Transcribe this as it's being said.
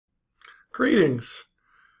Greetings.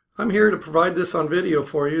 I'm here to provide this on video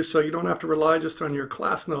for you so you don't have to rely just on your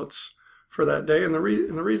class notes for that day. And the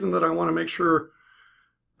reason that I want to make sure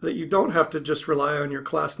that you don't have to just rely on your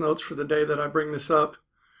class notes for the day that I bring this up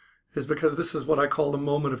is because this is what I call the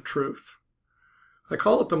moment of truth. I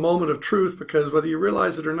call it the moment of truth because whether you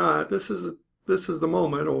realize it or not, this is the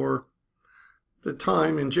moment or the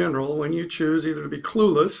time in general when you choose either to be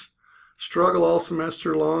clueless, struggle all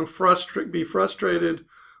semester long, be frustrated,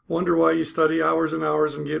 wonder why you study hours and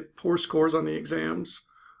hours and get poor scores on the exams,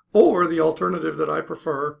 or the alternative that I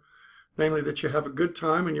prefer, namely that you have a good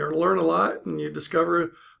time and you learn a lot and you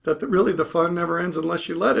discover that really the fun never ends unless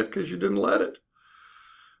you let it because you didn't let it.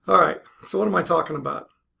 All right, so what am I talking about?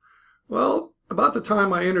 Well, about the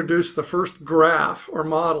time I introduced the first graph or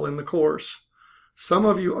model in the course, some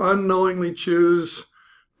of you unknowingly choose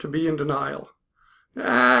to be in denial.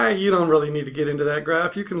 You don't really need to get into that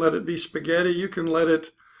graph. You can let it be spaghetti. You can let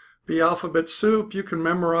it be alphabet soup. You can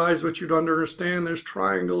memorize what you don't understand. There's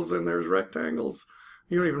triangles and there's rectangles.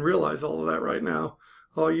 You don't even realize all of that right now.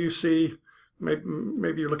 All you see,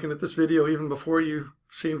 maybe you're looking at this video even before you've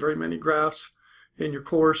seen very many graphs in your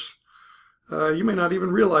course. You may not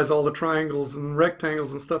even realize all the triangles and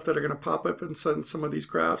rectangles and stuff that are going to pop up in some of these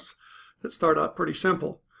graphs that start out pretty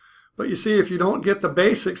simple. But you see, if you don't get the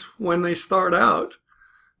basics when they start out,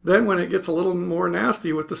 then when it gets a little more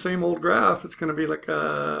nasty with the same old graph, it's going to be like,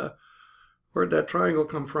 where'd that triangle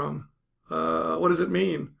come from? What does it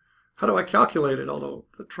mean? How do I calculate it? Although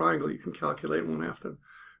the triangle you can calculate 1/2 the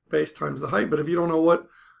base times the height. But if you don't know what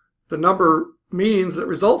the number means that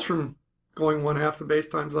results from going 1/2 the base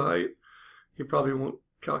times the height, you probably won't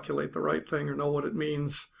calculate the right thing or know what it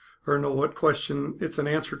means or know what question it's an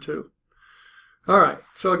answer to. All right,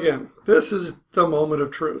 so again, this is the moment of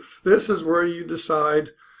truth. This is where you decide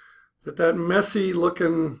that messy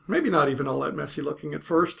looking, maybe not even all that messy looking at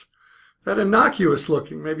first, that innocuous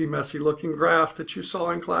looking, maybe messy looking graph that you saw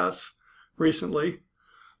in class recently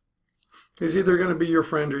is either going to be your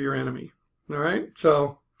friend or your enemy. All right,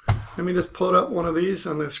 so let me just put up one of these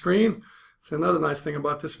on the screen. So another nice thing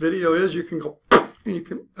about this video is you can go, and you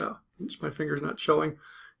can, my finger's not showing,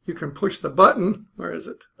 you can push the button, where is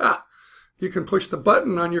it? You can push the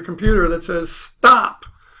button on your computer that says stop.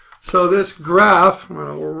 So this graph,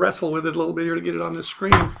 we'll wrestle with it a little bit here to get it on the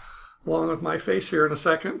screen along with my face here in a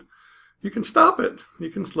second. You can stop it. You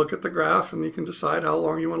can look at the graph and you can decide how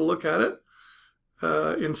long you want to look at it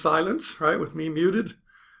in silence, right, with me muted.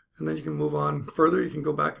 And then you can move on further. You can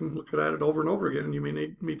go back and look at it over and over again, and you may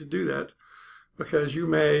need me to do that because you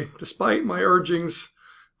may, despite my urgings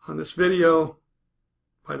on this video,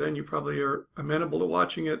 by then you probably are amenable to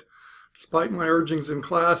watching it. Despite my urgings in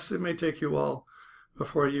class, it may take you a while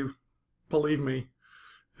before you believe me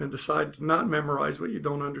and decide to not memorize what you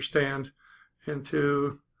don't understand and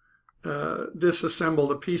to disassemble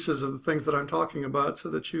the pieces of the things that I'm talking about so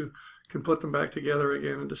that you can put them back together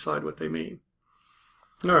again and decide what they mean.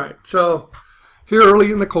 All right, so here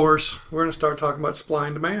early in the course, we're going to start talking about supply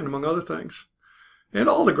and demand, among other things. And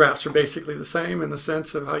all the graphs are basically the same in the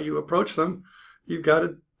sense of how you approach them. You've got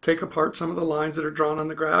to take apart some of the lines that are drawn on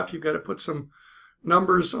the graph. You've got to put some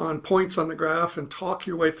numbers on points on the graph and talk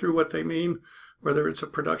your way through what they mean, whether it's a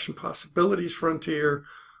production possibilities frontier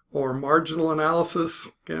or marginal analysis.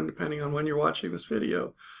 Again, depending on when you're watching this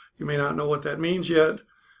video, you may not know what that means yet.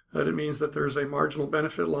 But it means that there's a marginal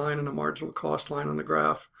benefit line and a marginal cost line on the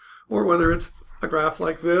graph. Or whether it's a graph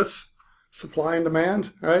like this, supply and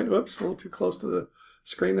demand. All right, whoops, a little too close to the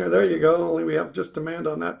screen there. There you go. Only we have just demand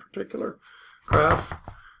on that particular graph.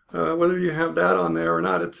 Whether you have that on there or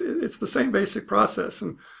not, it's the same basic process.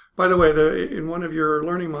 And by the way, in one of your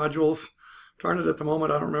learning modules, darn it, at the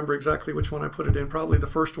moment I don't remember exactly which one I put it in, probably the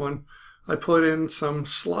first one, I put in some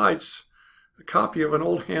slides, a copy of an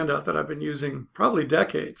old handout that I've been using probably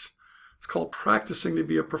decades. It's called Practicing to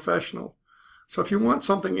be a Professional. So if you want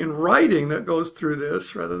something in writing that goes through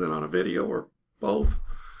this rather than on a video or both,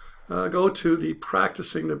 go to the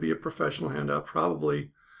Practicing to be a Professional handout,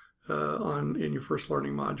 probably in your first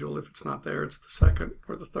learning module. If it's not there, it's the second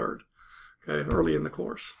or the third, okay, early in the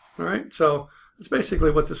course. All right, so that's basically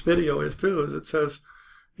what this video is too, is it says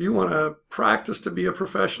if you want to practice to be a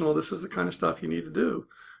professional, this is the kind of stuff you need to do.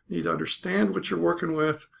 You need to understand what you're working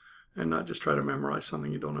with and not just try to memorize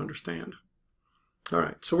something you don't understand. All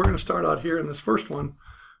right, so we're going to start out here in this first one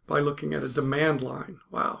by looking at a demand line.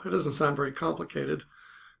 Wow, it doesn't sound very complicated,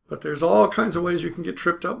 but there's all kinds of ways you can get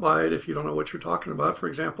tripped up by it if you don't know what you're talking about. For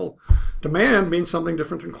example, demand means something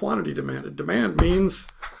different than quantity demanded. Demand means,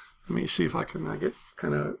 let me see if I can get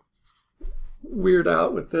kind of weird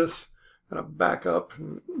out with this. I'm going to back up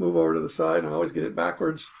and move over to the side, and I always get it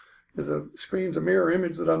backwards because the screen's a mirror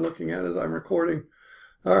image that I'm looking at as I'm recording.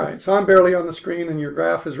 All right, so I'm barely on the screen, and your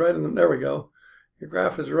graph is right in the, there we go. Your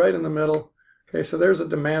graph is right in the middle. Okay, so there's a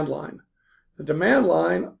demand line. The demand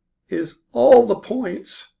line is all the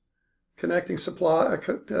points connecting supply,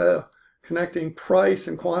 connecting price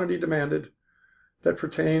and quantity demanded that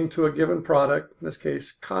pertain to a given product, in this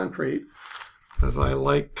case, concrete, as I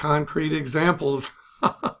like concrete examples.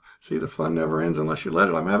 See, the fun never ends unless you let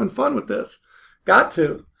it. I'm having fun with this. Got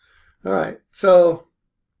to. All right, so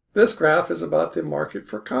this graph is about the market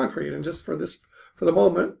for concrete, and just for the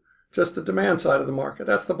moment, just the demand side of the market.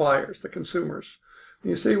 That's the buyers, the consumers.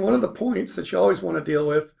 And you see, one of the points that you always want to deal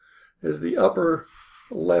with is the upper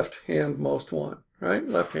left-hand most one, right?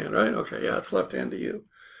 Left hand, right? Okay, yeah, it's left hand to you.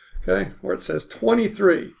 Okay, where it says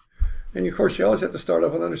 23. And of course, you always have to start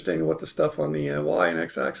off with understanding what the stuff on the Y and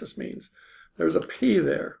X axis means. There's a P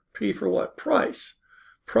there. P for what? Price.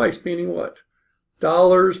 Price meaning what?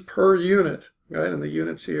 Dollars per unit, right? And the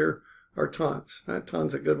units here are tons. Right?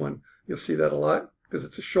 Tons a good one. You'll see that a lot because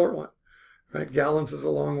it's a short one, right? Gallons is a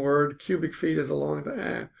long word. Cubic feet is a long,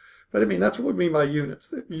 But I mean, that's what we mean by units.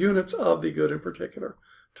 The units of the good in particular.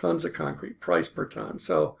 Tons of concrete, price per ton.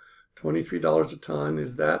 So $23 a ton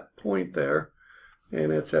is that point there.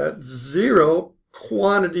 And it's at 0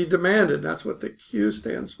 quantity demanded. That's what the Q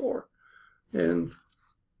stands for in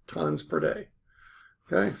tons per day.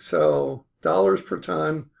 Okay, so dollars per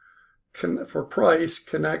ton for price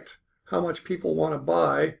connect how much people want to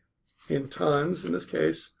buy in tons, in this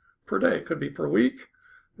case, per day. It could be per week,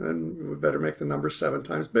 and we better make the number 7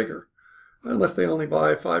 times bigger. Unless they only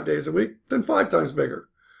buy 5 days a week, then 5 times bigger.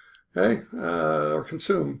 Okay, or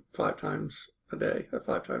consume 5 times a day,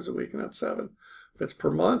 5 times a week, and that's 7. If it's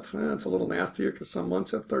per month, it's a little nastier because some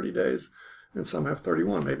months have 30 days and some have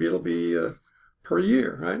 31. Maybe it'll be per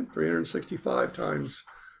year, right? 365 times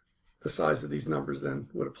the size of these numbers then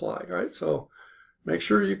would apply, right? So make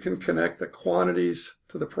sure you can connect the quantities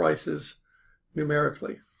to the prices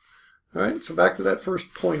numerically. All right, so back to that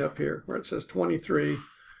first point up here where it says 23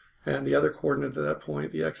 and the other coordinate to that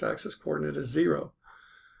point, the x-axis coordinate, is 0.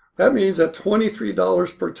 That means at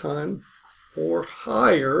 $23 per ton or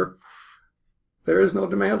higher, there is no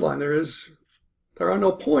demand line. There are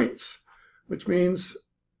no points, which means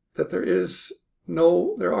that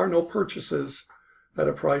there are no purchases at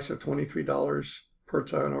a price of $23 per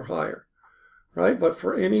ton or higher, right? But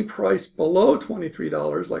for any price below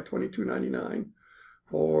 $23, like $22.99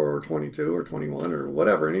 or $22 or $21 or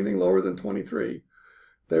whatever, anything lower than $23,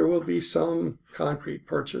 there will be some concrete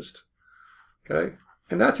purchased, okay?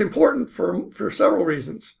 And that's important for several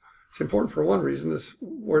reasons. It's important for one reason, is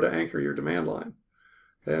where to anchor your demand line.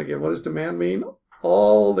 And again, what does demand mean?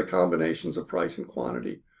 All the combinations of price and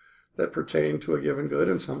quantity that pertain to a given good,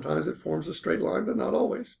 and sometimes it forms a straight line, but not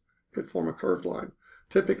always. It could form a curved line.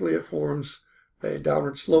 Typically, it forms a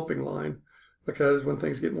downward sloping line because when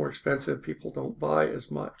things get more expensive, people don't buy as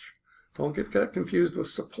much. Don't get confused with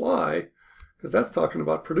supply, because that's talking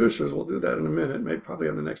about producers. We'll do that in a minute, maybe probably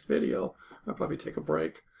on the next video. I'll probably take a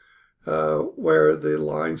break. Where the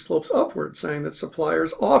line slopes upward, saying that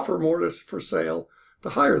suppliers offer more for sale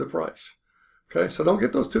the higher the price. Okay, so don't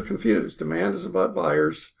get those two confused. Demand is about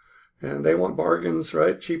buyers, and they want bargains,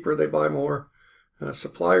 right? Cheaper, they buy more.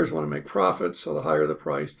 Suppliers want to make profits, so the higher the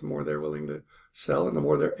price, the more they're willing to sell, and the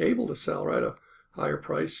more they're able to sell, right? A higher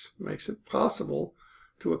price makes it possible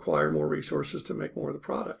to acquire more resources to make more of the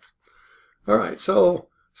product. All right, so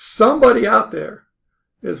somebody out there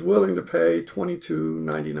is willing to pay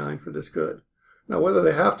 $22.99 for this good. Now, whether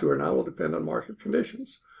they have to or not will depend on market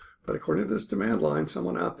conditions. But according to this demand line,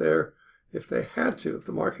 someone out there, if they had to, if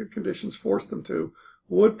the market conditions forced them to,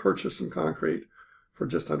 would purchase some concrete for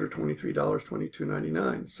just under $23,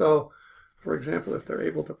 $22.99. So, for example, if they're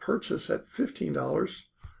able to purchase at $15,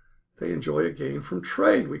 they enjoy a gain from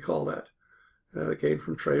trade, we call that. A gain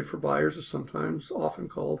from trade for buyers is sometimes often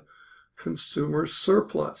called consumer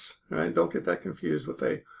surplus. Right? Don't get that confused with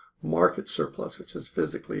a market surplus, which is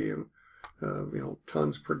physically in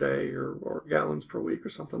tons per day or gallons per week or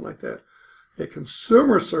something like that. A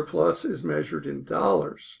consumer surplus is measured in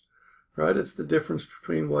dollars, right? It's the difference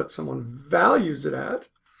between what someone values it at.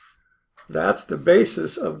 That's the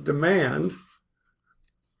basis of demand,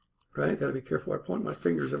 right? Got to be careful. I point my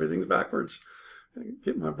fingers. Everything's backwards. I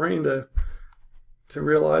get my brain to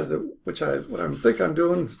realize that what I think I'm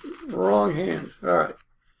doing is the wrong hand. All right.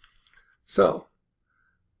 So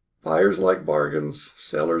buyers like bargains,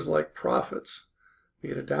 sellers like profits. You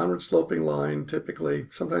get a downward sloping line, typically.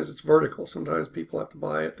 Sometimes it's vertical. Sometimes people have to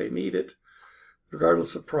buy it. They need it,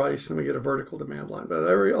 regardless of price, and we get a vertical demand line. But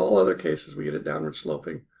all other cases, we get a downward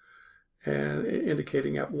sloping. and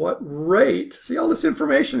indicating at what rate, see all this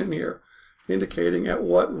information in here, indicating at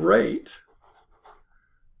what rate,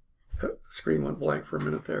 the screen went blank for a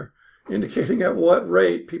minute there, indicating at what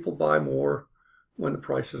rate people buy more when the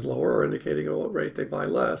price is lower, or indicating at what rate they buy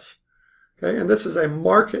less. Okay, and this is a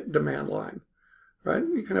market demand line, right?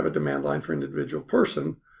 You can have a demand line for an individual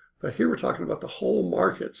person, but here we're talking about the whole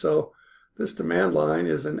market. So this demand line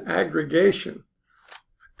is an aggregation,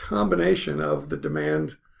 a combination of the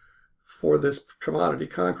demand for this commodity,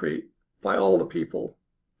 concrete, by all the people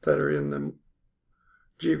that are in the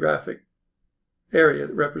geographic area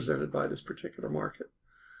represented by this particular market.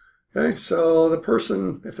 Okay, so the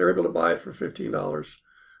person, if they're able to buy it for $15,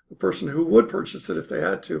 the person who would purchase it if they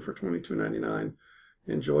had to for $22.99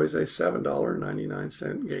 enjoys a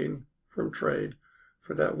 $7.99 gain from trade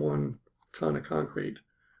for that 1 ton of concrete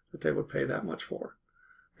that they would pay that much for.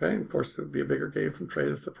 Okay, and of course there would be a bigger gain from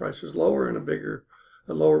trade if the price was lower, and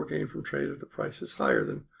a lower gain from trade if the price is higher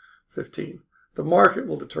than 15. The market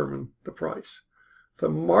will determine the price. The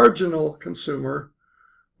marginal consumer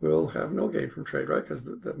will have no gain from trade, right? Because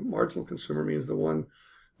the marginal consumer means the one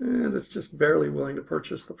that's just barely willing to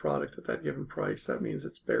purchase the product at that given price. That means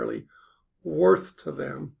it's barely worth to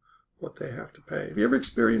them what they have to pay. Have you ever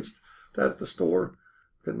experienced that at the store?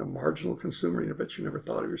 Been the marginal consumer? I bet you never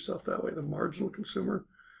thought of yourself that way. The marginal consumer.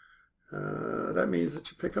 That means that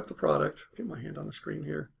you pick up the product. Get my hand on the screen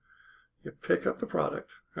here. You pick up the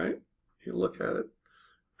product, right? You look at it.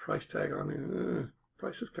 Price tag on it.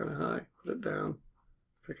 Price is kind of high. Put it down.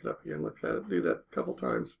 Pick it up again. Look at it. Do that a couple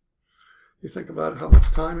times. You think about how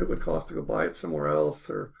much time it would cost to go buy it somewhere else,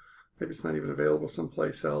 or maybe it's not even available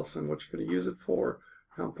someplace else, and what you're going to use it for,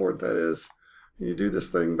 how important that is. And you do this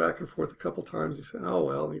thing back and forth a couple times. You say, oh,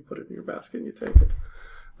 well, and you put it in your basket and you take it.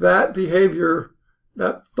 That behavior,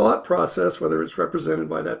 that thought process, whether it's represented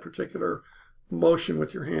by that particular motion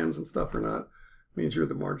with your hands and stuff or not, means you're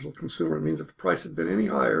the marginal consumer. It means if the price had been any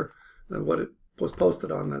higher than what it was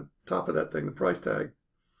posted on the top of that thing, the price tag,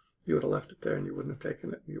 you would have left it there and you wouldn't have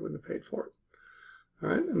taken it and you wouldn't have paid for it. All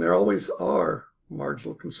right? And there always are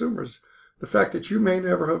marginal consumers. The fact that you may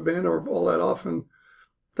never have been or all that often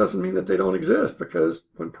doesn't mean that they don't exist, because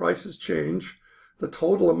when prices change, the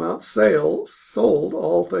total amount sold,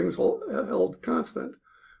 all things held constant,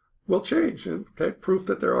 will change. Okay, proof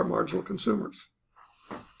that there are marginal consumers.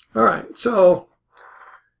 All right, so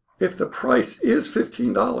if the price is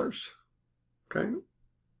 $15, okay,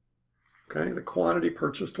 the quantity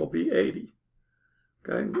purchased will be 80.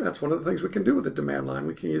 Okay, that's one of the things we can do with the demand line.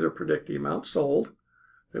 We can either predict the amount sold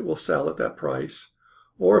that will sell at that price,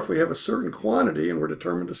 or if we have a certain quantity and we're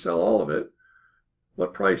determined to sell all of it,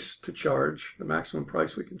 what price to charge, the maximum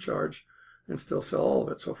price we can charge, and still sell all of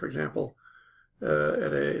it. So for example,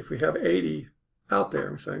 if we have 80 out there,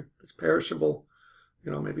 I'm saying it's perishable,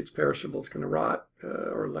 maybe it's perishable, it's going to rot,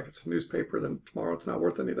 or like it's a newspaper, then tomorrow it's not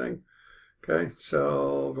worth anything. Okay,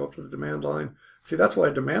 so go up to the demand line. See, that's why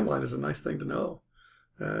a demand line is a nice thing to know.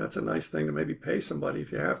 It's a nice thing to maybe pay somebody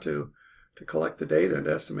if you have to collect the data and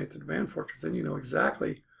to estimate the demand for it, because then you know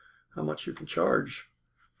exactly how much you can charge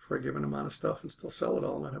for a given amount of stuff and still sell it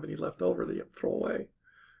all and not have any left over that you have to throw away.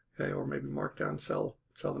 Okay, or maybe mark down, sell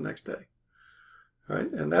the next day. All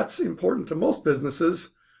right, and that's important to most businesses,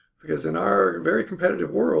 because in our very competitive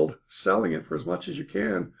world, selling it for as much as you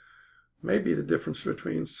can may be the difference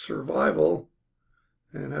between survival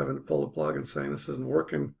and having to pull the plug and saying, this isn't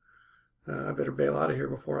working, I better bail out of here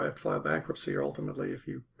before I have to file bankruptcy, or ultimately, if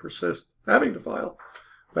you persist having to file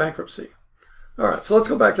bankruptcy. All right, so let's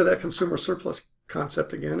go back to that consumer surplus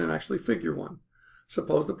concept again and actually figure one.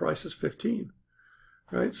 Suppose the price is 15,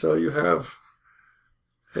 right? So you have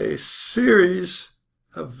a series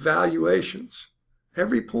of valuations.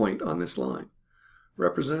 Every point on this line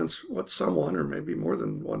represents what someone, or maybe more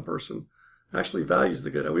than one person, actually values the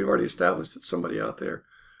good. We've already established that somebody out there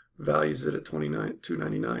values it at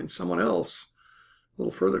 $22.99. Someone else, a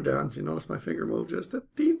little further down, do you notice my finger moved just a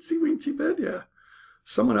teensy-weensy bit? Yeah.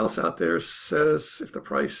 Someone else out there says if the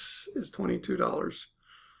price is $22,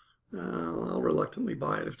 I'll reluctantly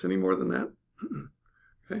buy it. If it's any more than that,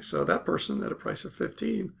 okay, so that person at a price of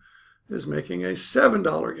 15 is making a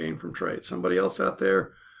 $7 gain from trade. Somebody else out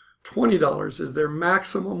there, $20 is their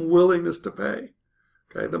maximum willingness to pay.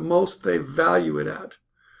 Okay, the most they value it at.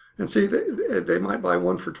 And see, they might buy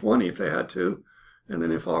one for 20 if they had to, and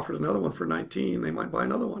then if offered another one for 19, they might buy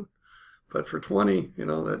another one. But for 20,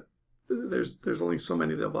 that there's only so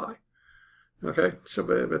many they'll buy. Okay, so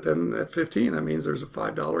but then at 15, that means there's a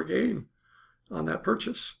 $5 gain on that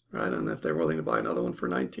purchase, right? And if they're willing to buy another one for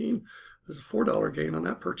 19, there's a $4 gain on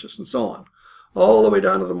that purchase, and so on, all the way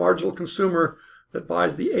down to the marginal consumer that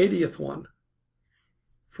buys the 80th one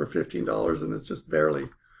for $15 and is just barely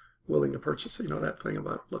willing to purchase it. You know that thing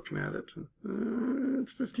about looking at it and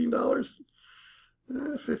it's $15.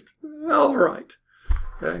 50. All right.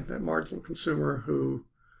 Okay, that marginal consumer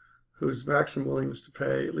whose maximum willingness to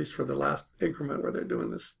pay, at least for the last increment where they're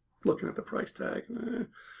doing this, looking at the price tag,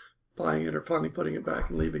 buying it or finally putting it back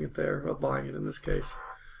and leaving it there, or buying it in this case,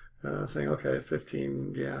 saying, okay,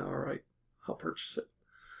 15, yeah, all right, I'll purchase it.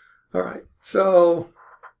 All right, so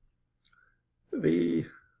the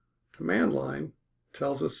demand line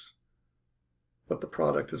tells us what the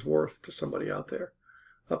product is worth to somebody out there,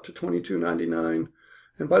 up to $22.99.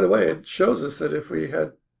 And by the way, it shows us that if we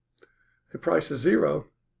had a price of 0,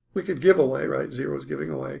 we could give away, right? 0 is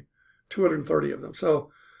giving away 230 of them.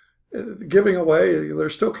 So giving away,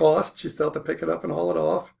 there's still costs. You still have to pick it up and haul it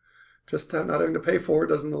off. Just not having to pay for it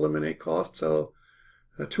doesn't eliminate cost. So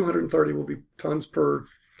 230 will be tons per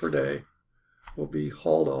day will be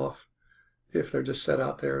hauled off if they're just set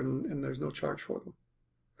out there and there's no charge for them.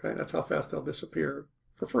 Okay, that's how fast they'll disappear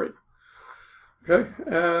for free. Okay,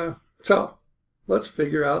 so let's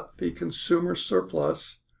figure out the consumer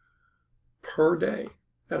surplus per day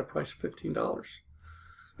at a price of $15.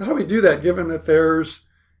 How do we do that given that there's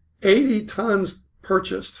 80 tons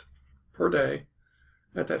purchased per day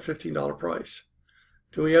at that $15 price?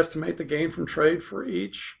 Do we estimate the gain from trade for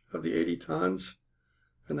each of the 80 tons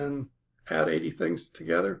and then add 80 things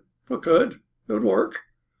together? Well, good. It would work.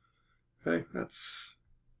 Okay, that's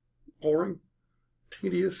boring,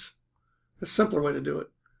 tedious. A simpler way to do it.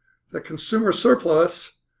 The consumer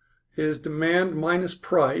surplus is demand minus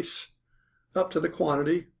price up to the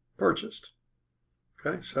quantity purchased.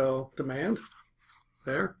 Okay, so demand,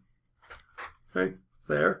 there. Okay,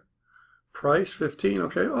 there. Price, 15.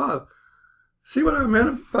 Okay, see what I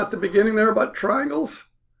meant about the beginning there about triangles?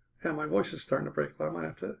 Yeah, my voice is starting to break. I might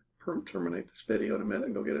have to terminate this video in a minute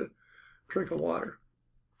and go get a drink of water.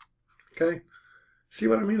 Okay, see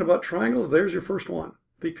what I mean about triangles? There's your first one.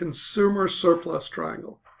 The consumer surplus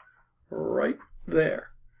triangle. Right there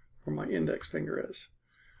where my index finger is.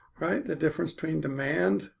 Right? The difference between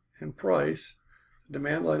demand and price. The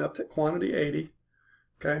demand line up to quantity 80.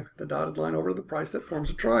 Okay? The dotted line over to the price, that forms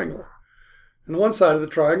a triangle. And the one side of the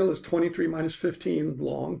triangle is 23 minus 15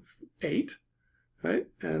 long, 8. Right?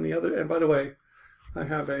 And the other, and by the way, I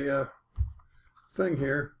have a thing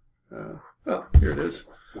here. Here it is.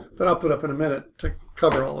 That I'll put up in a minute to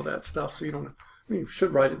cover all of that stuff so you don't. You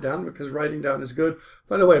should write it down because writing down is good.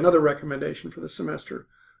 By the way, another recommendation for the semester,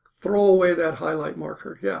 throw away that highlight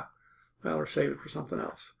marker. Yeah, well, or save it for something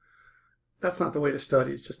else. That's not the way to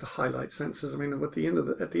study. It's just to highlight sentences. I mean, at the end of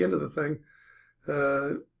the thing,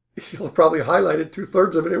 you'll probably highlight it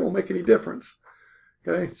 2/3 of it. It won't make any difference.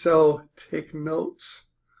 Okay, so take notes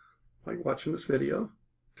like watching this video.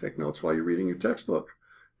 Take notes while you're reading your textbook.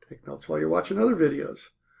 Take notes while you're watching other videos.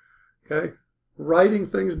 Okay. Writing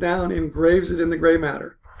things down engraves it in the gray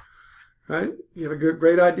matter. Right? You have a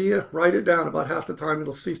great idea, write it down. About half the time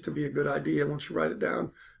it'll cease to be a good idea once you write it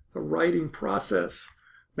down. The writing process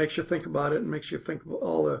makes you think about it and makes you think of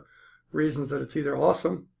all the reasons that it's either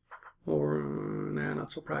awesome or nah,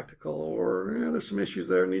 not so practical, or yeah, there's some issues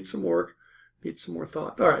there, needs some work, needs some more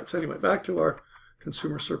thought. All right, so anyway, back to our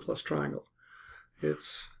consumer surplus triangle.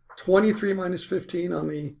 It's 23 minus 15 on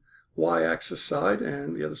the y-axis side,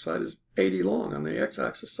 and the other side is 80 long on the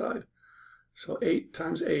x-axis side. So 8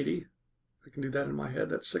 times 80, I can do that in my head,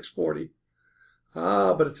 that's 640.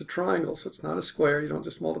 But it's a triangle, so it's not a square. You don't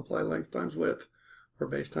just multiply length times width or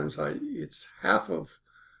base times height. It's half of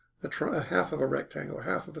a rectangle, or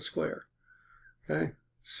half of a square. Okay,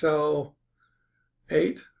 so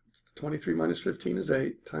 8, 23 minus 15 is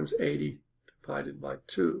 8, times 80 divided by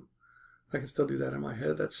 2. I can still do that in my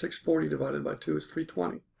head. That's 640 divided by 2 is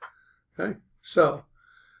 320. Okay, so,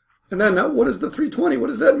 and then now what is the 320? What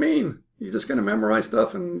does that mean? You're just going to memorize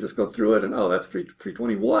stuff and just go through it and, oh, that's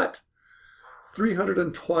 320 what?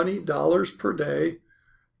 $320 per day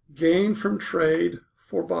gain from trade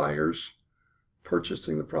for buyers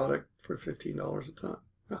purchasing the product for $15 a ton.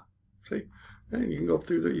 See, and you can go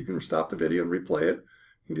through you can stop the video and replay it.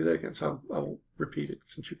 You can do that again, so I won't repeat it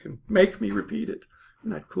since you can make me repeat it.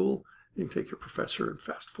 Isn't that cool? You can take your professor and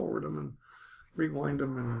fast forward them and rewind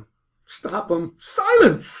them and stop them.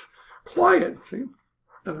 Silence! Quiet! See?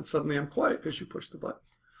 And then suddenly I'm quiet because you pushed the button.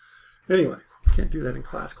 Anyway, you can't do that in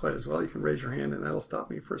class quite as well. You can raise your hand and that'll stop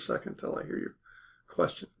me for a second until I hear your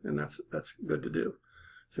question. And that's good to do.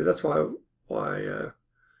 See, that's why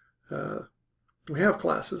we have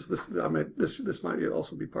classes. This might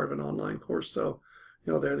also be part of an online course. So,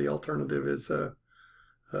 you know, there the alternative is to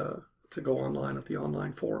go online at the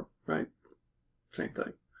online forum, right? Same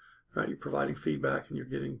thing, right? You're providing feedback and you're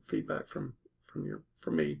getting feedback from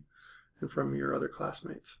from me and from your other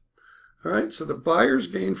classmates. All right, so the buyer's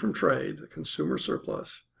gain from trade, the consumer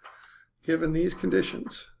surplus, given these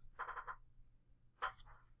conditions.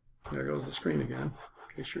 There goes the screen again,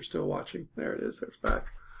 in case you're still watching. There it is, there's back.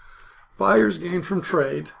 Buyer's gain from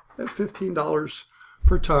trade at $15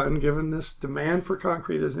 per ton, given this demand for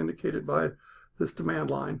concrete as indicated by this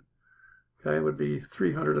demand line, okay, would be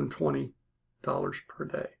 $320 per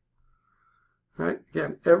day. All right,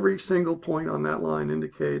 again, every single point on that line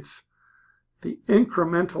indicates the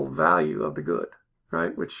incremental value of the good,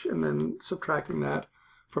 right? And then subtracting that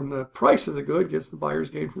from the price of the good gets the buyer's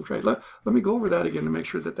gain from trade. Let me go over that again to make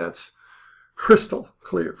sure that that's crystal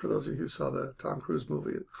clear for those of you who saw the Tom Cruise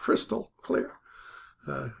movie. Crystal clear.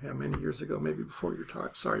 Yeah, many years ago, maybe before your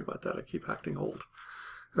time. Sorry about that. I keep acting old.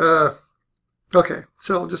 Okay,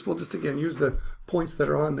 so we'll just again use the points that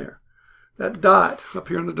are on there. That dot up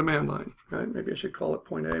here on the demand line, right? Maybe I should call it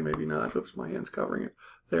point A, maybe not. Oops, my hand's covering it.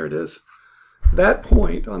 There it is. That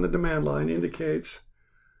point on the demand line indicates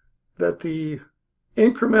that the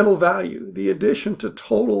incremental value, the addition to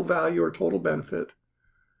total value or total benefit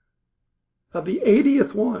of the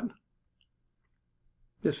 80th one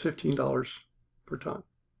is $15 per ton,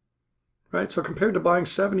 right? So compared to buying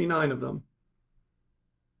 79 of them,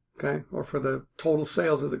 okay, or for the total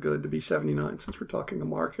sales of the good to be 79, since we're talking a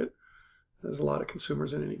market, there's a lot of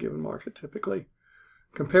consumers in any given market typically.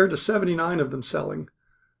 Compared to 79 of them selling,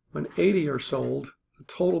 when 80 are sold, the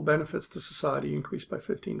total benefits to society increase by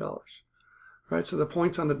 $15. Right? So the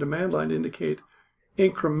points on the demand line indicate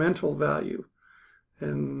incremental value.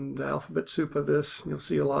 And the alphabet soup of this, you'll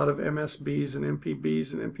see a lot of MSBs and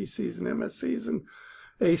MPBs and MPCs and MSCs and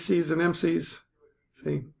ACs and MCs.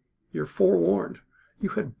 See, you're forewarned. You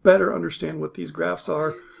had better understand what these graphs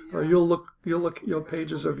are, or you'll look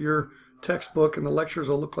pages of your textbook and the lectures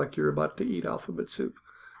will look like you're about to eat alphabet soup.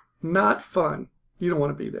 Not fun. You don't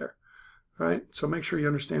want to be there, right? So make sure you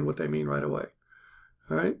understand what they mean right away.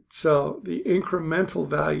 All right, so the incremental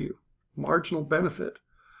value, marginal benefit,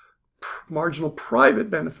 marginal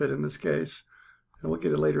private benefit in this case, and we'll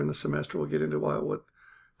get it later in the semester, we'll get into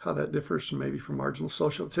how that differs from maybe from marginal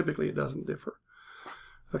social. Typically it doesn't differ.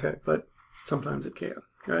 Okay, but sometimes it can.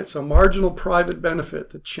 All right, so marginal private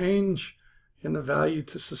benefit, the change in the value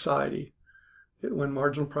to society, when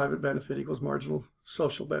marginal private benefit equals marginal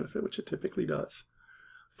social benefit, which it typically does.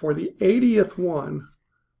 For the 80th one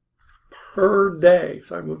per day,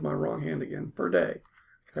 so I moved my wrong hand again, per day,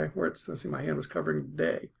 okay, let's see, my hand was covering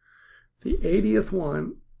day. The 80th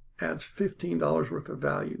one adds $15 worth of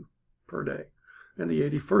value per day. And the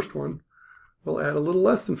 81st one will add a little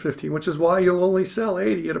less than 15, which is why you'll only sell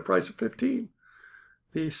 80 at a price of 15.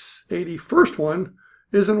 The 81st one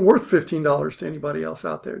isn't worth $15 to anybody else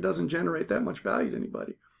out there. It doesn't generate that much value to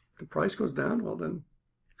anybody. If the price goes down, well, then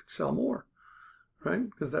you could sell more, right?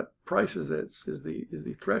 Because that price is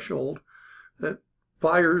the threshold that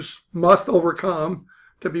buyers must overcome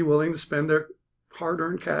to be willing to spend their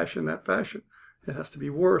hard-earned cash in that fashion. It has to be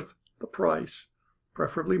worth the price,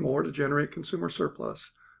 preferably more, to generate consumer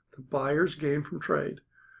surplus. The buyer's gain from trade,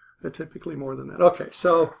 typically more than that. Okay,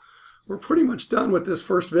 so we're pretty much done with this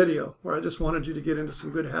first video where I just wanted you to get into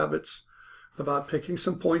some good habits about picking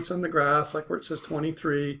some points on the graph, like where it says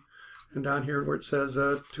 23, and down here where it says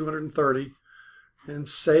 230, and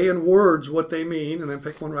say in words what they mean, and then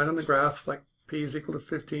pick one right on the graph, like P is equal to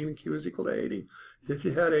 15 and Q is equal to 80. If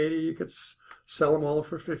you had 80, you could sell them all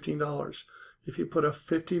for $15. If you put a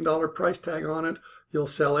 $15 price tag on it, you'll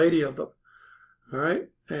sell 80 of them. All right?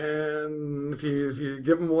 And if you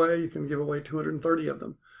give them away, you can give away 230 of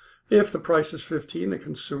them. If the price is 15, the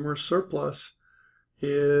consumer surplus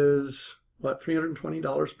is, what,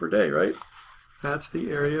 $320 per day, right? That's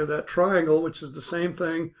the area of that triangle, which is the same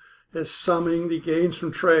thing as summing the gains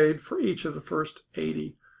from trade for each of the first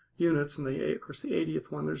 80 units. And of course, the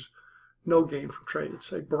 80th one, there's no gain from trade.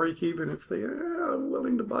 It's a break even. It's the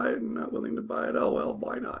willing to buy it and not willing to buy it. Oh, well,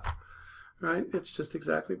 why not? Right? It's just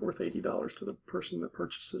exactly worth $80 to the person that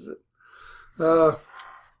purchases it.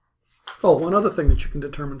 One other thing that you can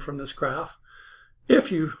determine from this graph,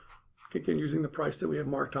 if you, again, using the price that we have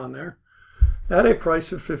marked on there, at a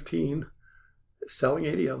price of 15, selling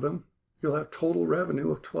 80 of them, you'll have total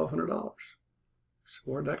revenue of $1,200. So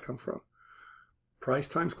where'd that come from? Price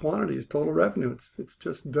times quantity is total revenue. It's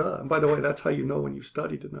just duh. And by the way, that's how you know when you've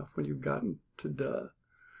studied enough, when you've gotten to duh.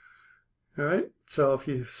 All right? So if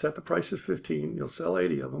you set the price as 15, you'll sell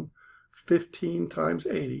 80 of them. 15 times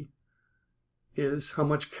 80 is how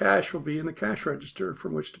much cash will be in the cash register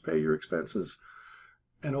from which to pay your expenses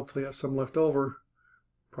and hopefully have some left over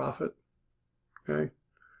profit. Okay?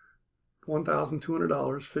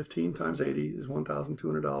 $1,200. 15 times 80 is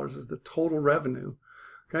 $1,200 is the total revenue.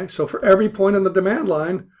 Okay, so for every point on the demand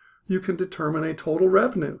line, you can determine a total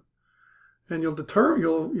revenue. And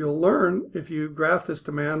you'll learn if you graph this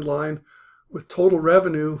demand line with total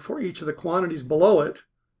revenue for each of the quantities below it.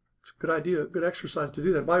 It's a good idea, a good exercise to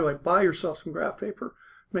do that. By the way, buy yourself some graph paper.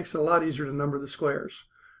 It makes it a lot easier to number the squares,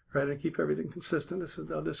 right, and keep everything consistent. This is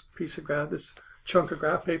this piece of graph, this chunk of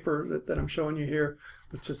graph paper that I'm showing you here.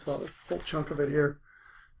 It's just about a full chunk of it here.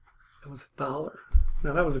 It was $1.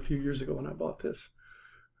 Now that was a few years ago when I bought this.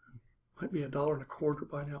 Might be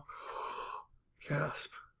 $1.25 by now.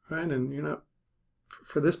 Gasp, right? And you're not,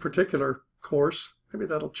 for this particular course, maybe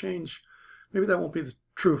that'll change. Maybe that won't be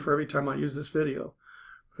true for every time I use this video.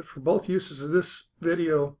 But for both uses of this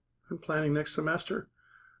video and planning next semester,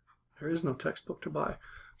 there is no textbook to buy.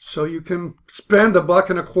 So you can spend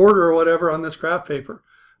 $1.25 or whatever on this graph paper.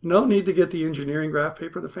 No need to get the engineering graph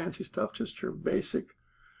paper, the fancy stuff, just your basic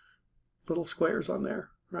little squares on there,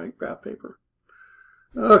 right? Graph paper.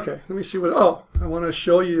 Okay, let me see what, I want to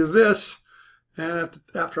show you this. And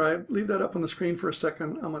after I leave that up on the screen for a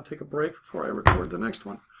second, I'm going to take a break before I record the next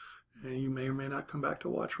one. And you may or may not come back to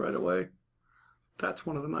watch right away. That's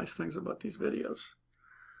one of the nice things about these videos.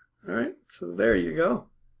 All right, so there you go.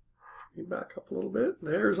 Let me back up a little bit.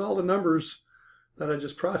 There's all the numbers that I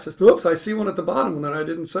just processed. Whoops, I see one at the bottom that I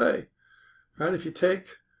didn't say. All right, if you take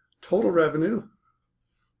total revenue,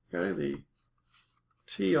 okay, the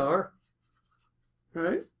TR,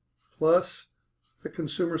 right, plus the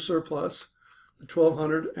consumer surplus, the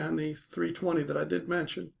 1,200 and the 320 that I did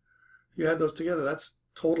mention. You add those together, that's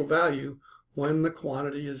total value when the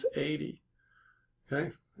quantity is 80.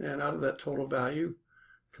 Okay, and out of that total value,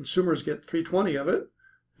 consumers get 320 of it,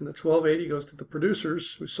 and the 1,280 goes to the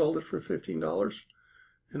producers who sold it for $15.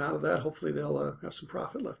 And out of that, hopefully they'll have some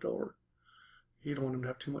profit left over. You don't want them to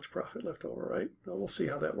have too much profit left over, right? Well, we'll see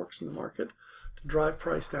how that works in the market to drive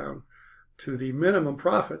price down to the minimum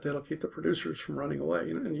profit that'll keep the producers from running away.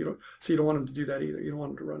 And you don't want them to do that either. You don't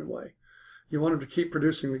want them to run away. You want them to keep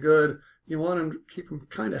producing the good. You want them to keep them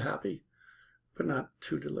kind of happy, but not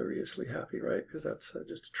too deliriously happy, right? Because that's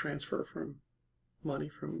just a transfer from money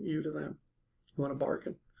from you to them. You want a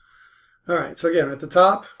bargain. All right, so again, at the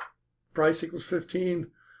top, price equals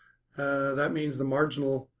 15. That means the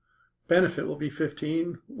marginal benefit will be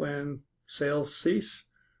 15 when sales cease,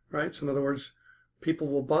 right? So in other words, people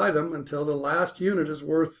will buy them until the last unit is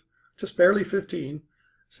worth just barely 15.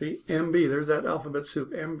 See, MB, there's that alphabet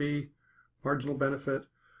soup. MB, marginal benefit.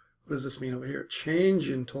 What does this mean over here?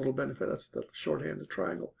 Change in total benefit. That's the shorthand of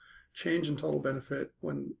triangle. Change in total benefit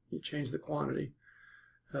when you change the quantity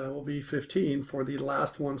will be 15 for the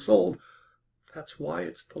last one sold. That's why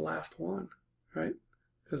it's the last one, right?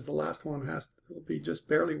 Because the last one will be just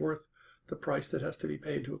barely worth the price that has to be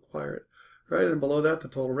paid to acquire it, right? And below that, the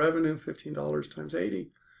total revenue, $15 times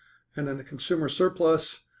 80. And then the consumer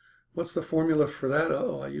surplus, what's the formula for that?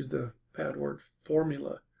 Oh, I used the bad word,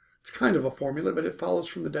 formula. It's kind of a formula, but it follows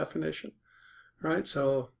from the definition, right?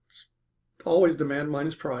 So it's always demand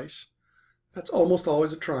minus price. That's almost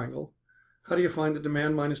always a triangle. How do you find the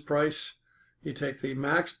demand minus price? You take the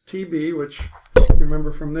max TB, which you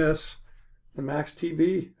remember from this, the max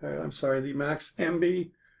TB, the max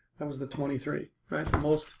MB, that was the 23, right? The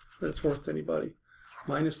most that it's worth to anybody,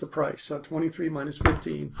 minus the price. So 23 minus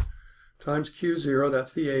 15 times Q0,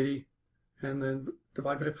 that's the 80, and then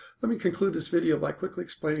divide by 2. Let me conclude this video by quickly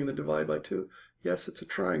explaining the divide by 2. Yes, it's a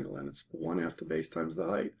triangle, and it's 1/2 the base times the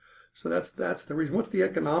height. So that's the reason. What's the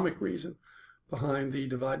economic reason behind the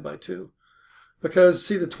divide by 2? Because,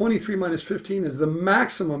 see, the 23 minus 15 is the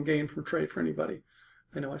maximum gain from trade for anybody.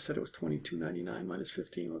 I know I said it was $22.99 minus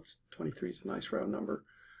 15. 23 is a nice round number.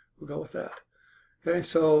 We'll go with that. Okay,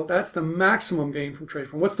 so that's the maximum gain from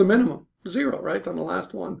trade. What's the minimum? 0, right? On the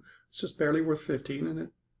last one, it's just barely worth 15, and it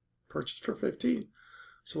purchased for 15.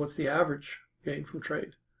 So what's the average gain from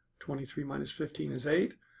trade? 23 minus 15 is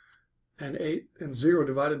 8, and 8 and 0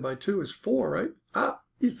 divided by 2 is 4, right? Ah,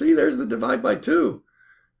 you see, there's the divide by 2,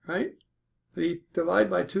 right? The divide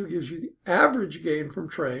by 2 gives you the average gain from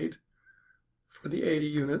trade for the 80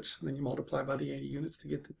 units, and then you multiply by the 80 units to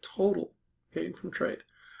get the total gain from trade.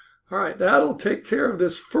 All right, that'll take care of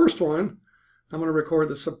this first one. I'm going to record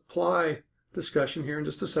the supply discussion here in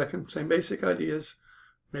just a second. Same basic ideas.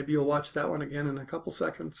 Maybe you'll watch that one again in a couple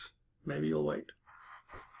seconds. Maybe you'll wait.